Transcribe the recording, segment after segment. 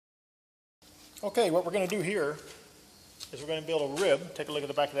Okay, what we're going to do here is we're going to build a rib. Take a look at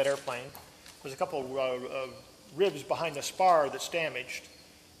the back of that airplane. There's a couple of ribs behind the spar that's damaged.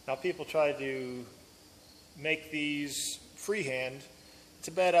 Now people try to make these freehand. It's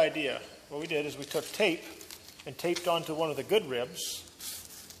a bad idea. What we did is we took tape and taped onto one of the good ribs.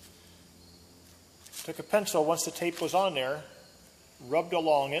 Took a pencil once the tape was on there, rubbed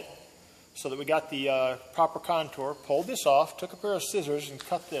along it so that we got the proper contour, pulled this off, took a pair of scissors and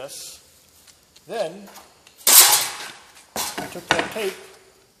cut this. Then I took that tape,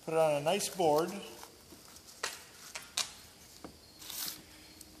 put it on a nice board,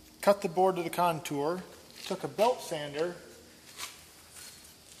 cut the board to the contour, took a belt sander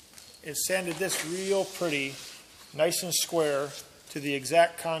and sanded this real pretty, nice and square to the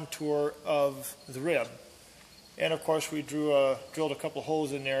exact contour of the rib. And of course we drilled a couple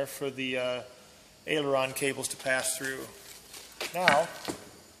holes in there for the aileron cables to pass through.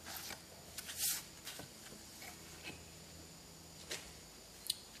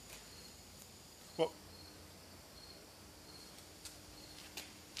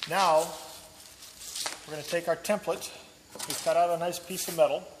 Now, we're going to take our template. We cut out a nice piece of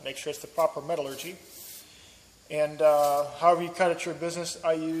metal, make sure it's the proper metallurgy. And however you cut at your business,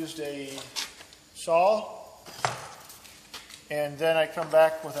 I used a saw, and then I come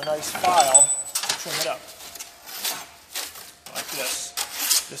back with a nice file to trim it up. Like this.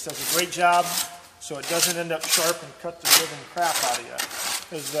 This does a great job so it doesn't end up sharp and cut the living crap out of you.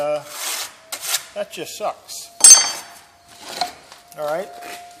 Because that just sucks. Alright.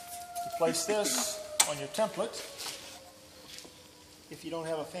 Place this on your template if you don't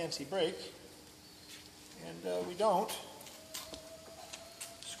have a fancy brake, and we don't.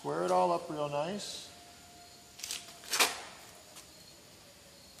 Square it all up real nice.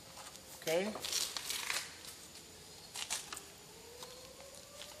 Okay.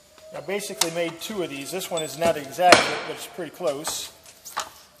 I basically made two of these. This one is not exact, but it's pretty close.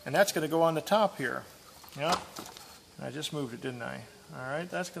 And that's going to go on the top here. Yeah. I just moved it, didn't I? Alright,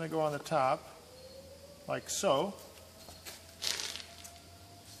 that's going to go on the top, like so.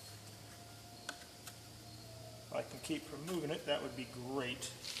 If I can keep from moving it, that would be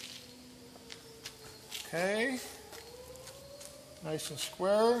great. Okay, nice and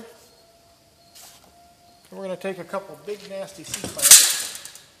square. And we're going to take a couple big nasty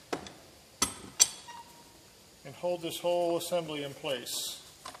C-clamps and hold this whole assembly in place.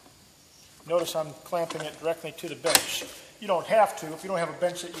 Notice I'm clamping it directly to the bench. You don't have to. If you don't have a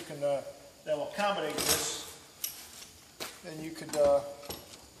bench that you can that will accommodate this, then you could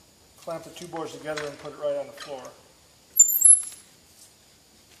clamp the two boards together and put it right on the floor.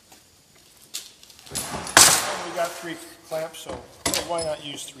 And we got 3 clamps, so why not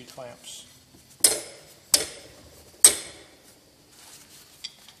use 3 clamps?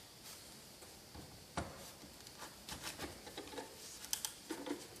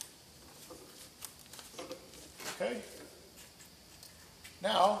 Okay.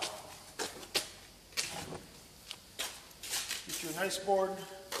 Now, get you a nice board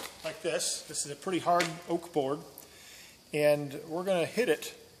like this. This is a pretty hard oak board, and we're going to hit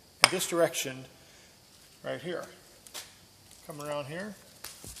it in this direction right here. Come around here.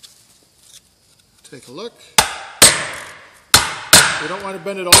 Take a look. We don't want to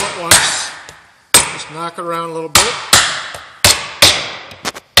bend it all at once. Just knock it around a little bit.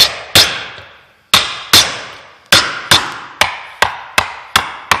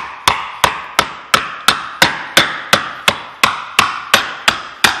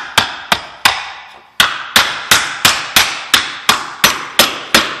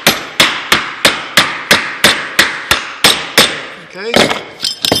 Okay,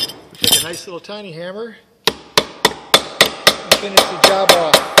 we take a nice little tiny hammer and finish the job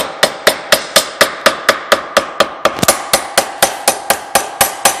off.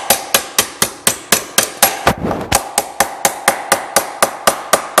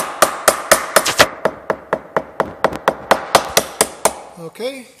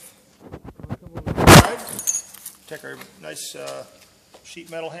 Okay, take our nice sheet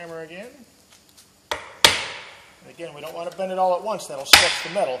metal hammer again. And again, we don't want to bend it all at once. That'll stretch the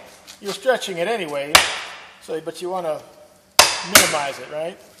metal. You're stretching it anyway, but you want to minimize it,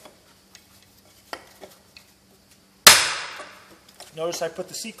 right? Notice I put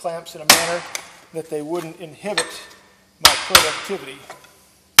the C-clamps in a manner that they wouldn't inhibit my productivity.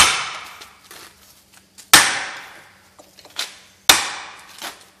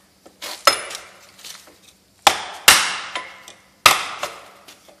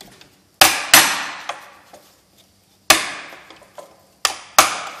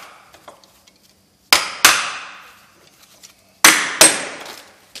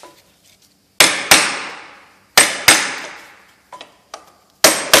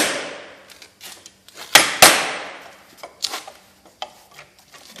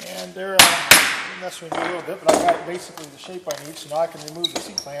 messing with me a little bit, but I got basically the shape I need, so now I can remove the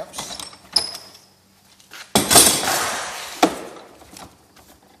C-clamps.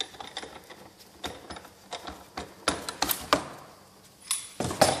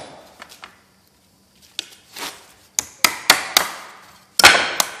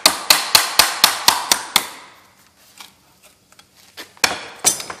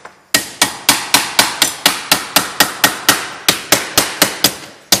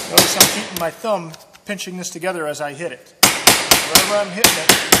 Notice I'm keeping my thumb pinching this together as I hit it. Wherever I'm hitting it,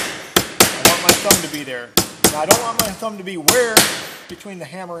 I want my thumb to be there. Now I don't want my thumb to be where between the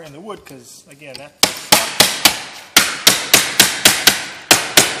hammer and the wood, because again,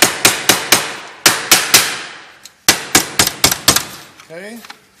 okay.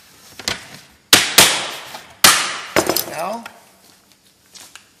 Now,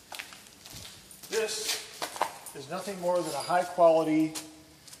 this is nothing more than a high quality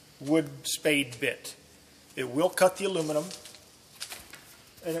wood spade bit. It will cut the aluminum,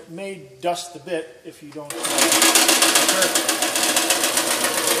 and it may dust the bit if you don't prepare it.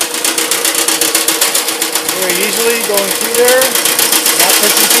 Very easily going through there, not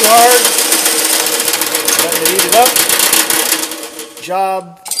pushing too hard, letting it heat it up.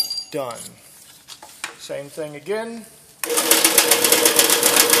 Job done. Same thing again.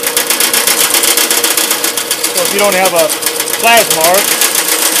 So if you don't have a plasma arc,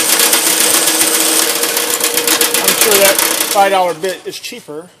 I'm sure that $5 bit is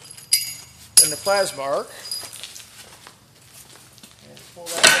cheaper than the plasma arc. And pull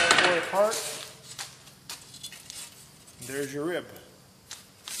that bad boy apart. There's your rib.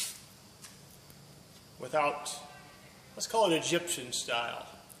 Without, let's call it Egyptian style.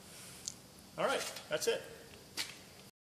 All right, that's it.